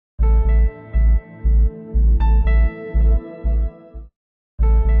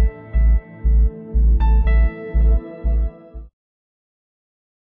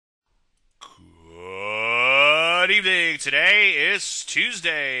Today is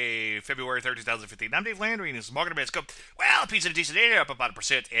Tuesday, February 3rd, 2015. I'm Dave Landry, and this is Market Debates. Well, pizza and a decent day, up about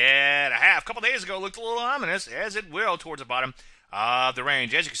 1.5%. A couple days ago, looked a little ominous, as it will, towards the bottom of the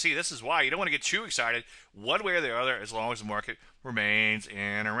range. As you can see, this is why you don't want to get too excited one way or the other, as long as the market remains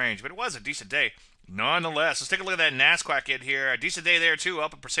in a range. But it was a decent day, nonetheless. Let's take a look at that NASDAQ in here. A decent day there, too,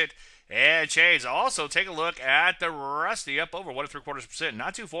 up 1% and change. Also, take a look at the Rusty, up over 1.75%.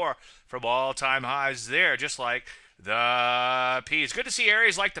 Not too far from all-time highs there, just like the P's. Good to see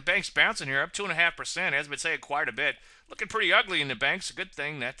areas like the banks bouncing here, up 2.5%. Has been saying quite a bit. Looking pretty ugly in the banks. A good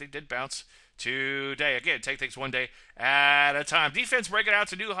thing that they did bounce today. Again, take things one day at a time. Defense breaking out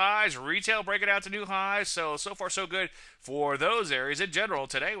to new highs. Retail breaking out to new highs. So far, so good for those areas. In general,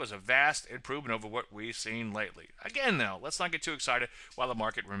 today was a vast improvement over what we've seen lately. Again, though, let's not get too excited while the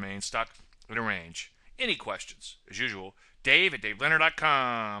market remains stuck in a range. Any questions? As usual, Dave at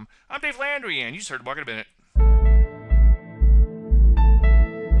DaveLeonard.com. I'm Dave Landry, and you just heard the Market Minute.